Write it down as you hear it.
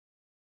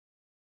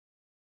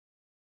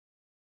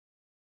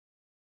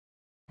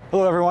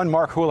Hello everyone,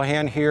 Mark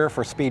Houlihan here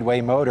for Speedway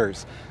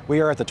Motors.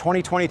 We are at the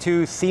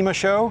 2022 SEMA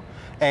show,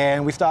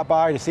 and we stopped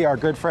by to see our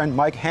good friend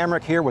Mike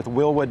Hamrick here with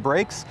Wilwood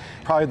Brakes.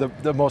 Probably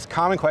the most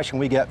common question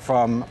we get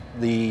from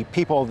the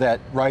people that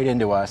write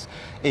into us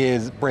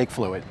is brake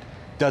fluid.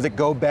 Does it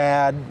go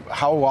bad?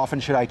 How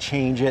often should I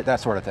change it? That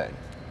sort of thing.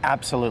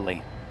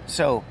 Absolutely.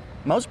 So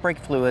most brake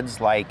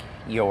fluids, like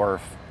your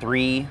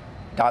 3.3,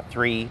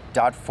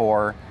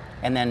 0.4,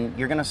 and then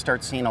you're going to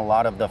start seeing a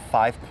lot of the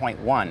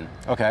 5.1.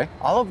 Okay.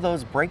 All of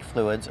those brake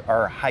fluids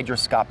are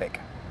hygroscopic.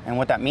 And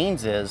what that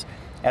means is,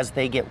 as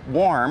they get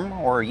warm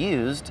or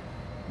used,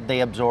 they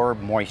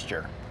absorb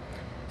moisture.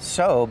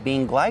 So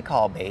being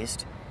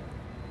glycol-based,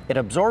 it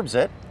absorbs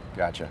it.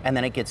 Gotcha. And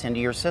then it gets into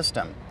your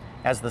system.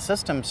 As the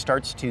system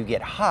starts to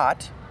get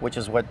hot, which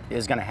is what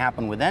is going to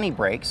happen with any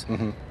brakes,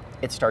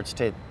 it starts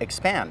to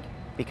expand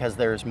because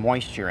there's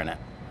moisture in it.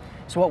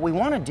 So what we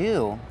want to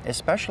do,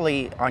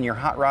 especially on your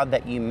hot rod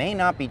that you may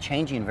not be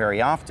changing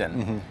very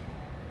often,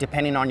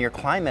 depending on your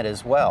climate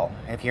as well.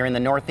 If you're in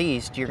the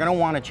Northeast, you're going to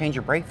want to change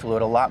your brake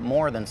fluid a lot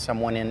more than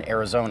someone in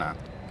Arizona,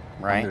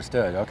 right?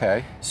 Understood,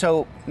 okay.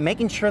 So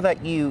making sure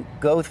that you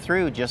go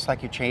through just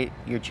like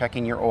you're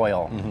checking your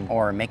oil,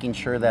 or making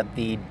sure that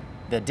the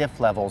diff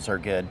levels are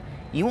good.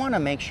 You want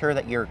to make sure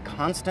that you're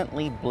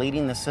constantly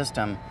bleeding the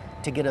system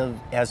to get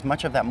as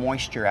much of that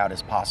moisture out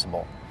as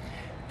possible.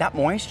 That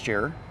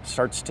moisture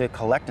starts to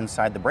collect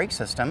inside the brake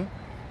system,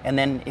 and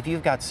then if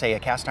you've got, say, a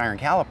cast iron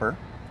caliper,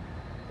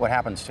 what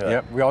happens to it?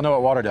 Yep, we all know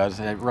what water does,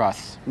 it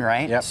rusts.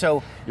 Right? Yep.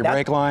 So your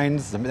brake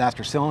lines, the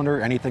master cylinder,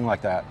 anything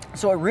like that.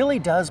 So it really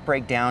does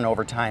break down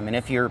over time, and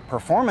if you're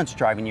performance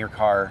driving your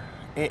car,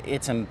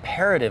 it's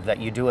imperative that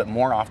you do it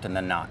more often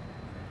than not.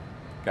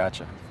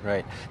 Gotcha,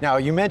 right. Now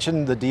you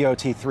mentioned the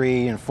DOT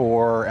 3 and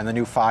 4 and the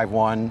new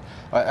 5.1,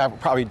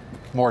 probably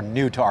more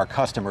new to our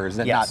customers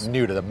than not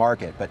new to the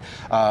market, but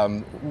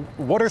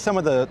what are some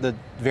of the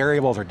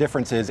variables or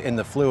differences in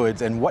the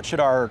fluids, and what should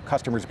our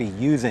customers be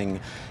using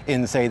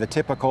in, say, the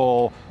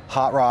typical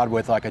hot rod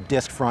with like a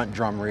disc front,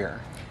 drum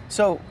rear?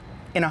 So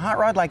in a hot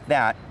rod like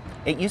that,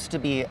 it used to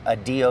be a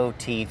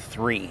DOT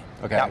 3.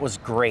 Okay. That was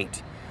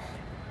great.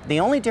 The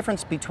only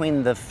difference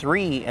between the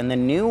 3 and the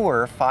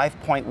newer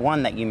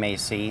 5.1 that you may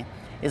see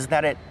is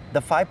that the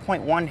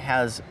 5.1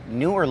 has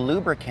newer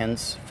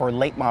lubricants for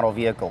late model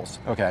vehicles.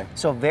 Okay.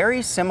 So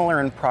very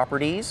similar in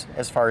properties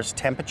as far as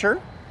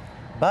temperature,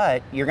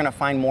 but you're going to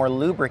find more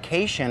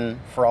lubrication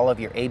for all of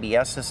your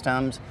ABS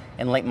systems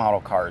and late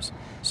model cars.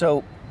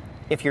 So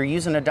if you're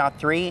using a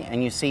 .3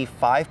 and you see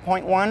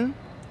 5.1,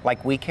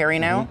 like we carry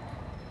now,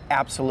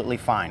 absolutely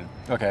fine.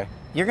 Okay.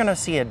 You're going to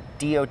see a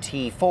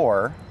DOT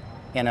 4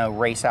 in a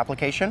race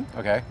application.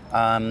 Okay.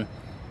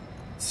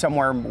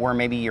 Somewhere where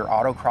maybe you're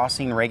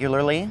autocrossing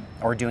regularly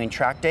or doing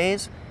track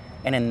days.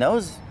 And in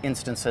those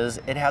instances,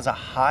 it has a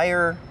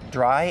higher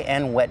dry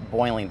and wet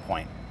boiling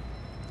point.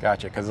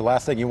 Gotcha, because the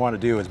last thing you want to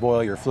do is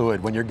boil your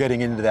fluid when you're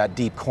getting into that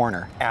deep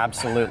corner.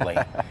 Absolutely.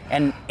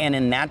 and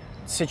in that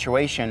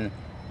situation,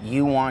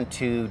 you want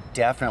to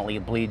definitely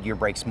bleed your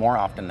brakes more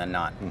often than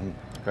not.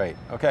 Great,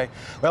 okay.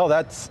 Well,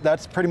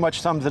 that's pretty much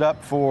sums it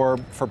up for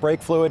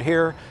brake fluid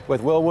here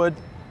with Wilwood.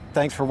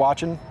 Thanks for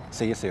watching.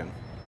 See you soon.